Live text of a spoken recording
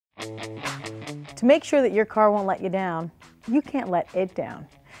To make sure that your car won't let you down, you can't let it down.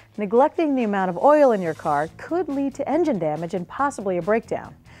 Neglecting the amount of oil in your car could lead to engine damage and possibly a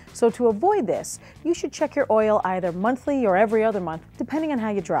breakdown. So to avoid this, you should check your oil either monthly or every other month, depending on how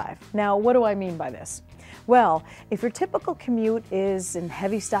you drive. Now, what do I mean by this? Well, if your typical commute is in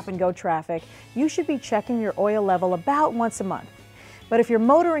heavy stop-and-go traffic, you should be checking your oil level about once a month. But if your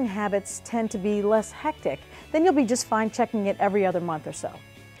motoring habits tend to be less hectic, then you'll be just fine checking it every other month or so.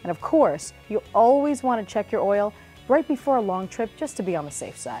 And of course, you always want to check your oil right before a long trip just to be on the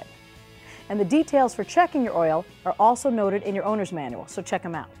safe side. And the details for checking your oil are also noted in your owner's manual, so check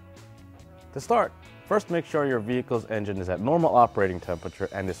them out. To start, first make sure your vehicle's engine is at normal operating temperature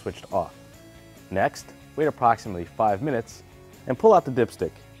and is switched off. Next, wait approximately 5 minutes and pull out the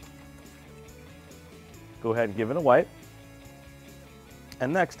dipstick. Go ahead and give it a wipe.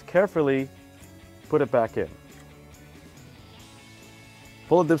 And next, carefully put it back in.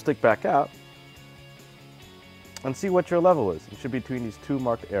 Pull the dipstick back out and see what your level is. It should be between these two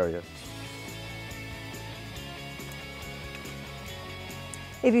marked areas.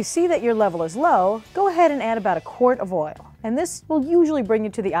 If you see that your level is low, go ahead and add about a quart of oil, and this will usually bring you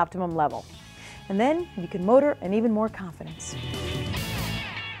to the optimum level. And then you can motor in even more confidence.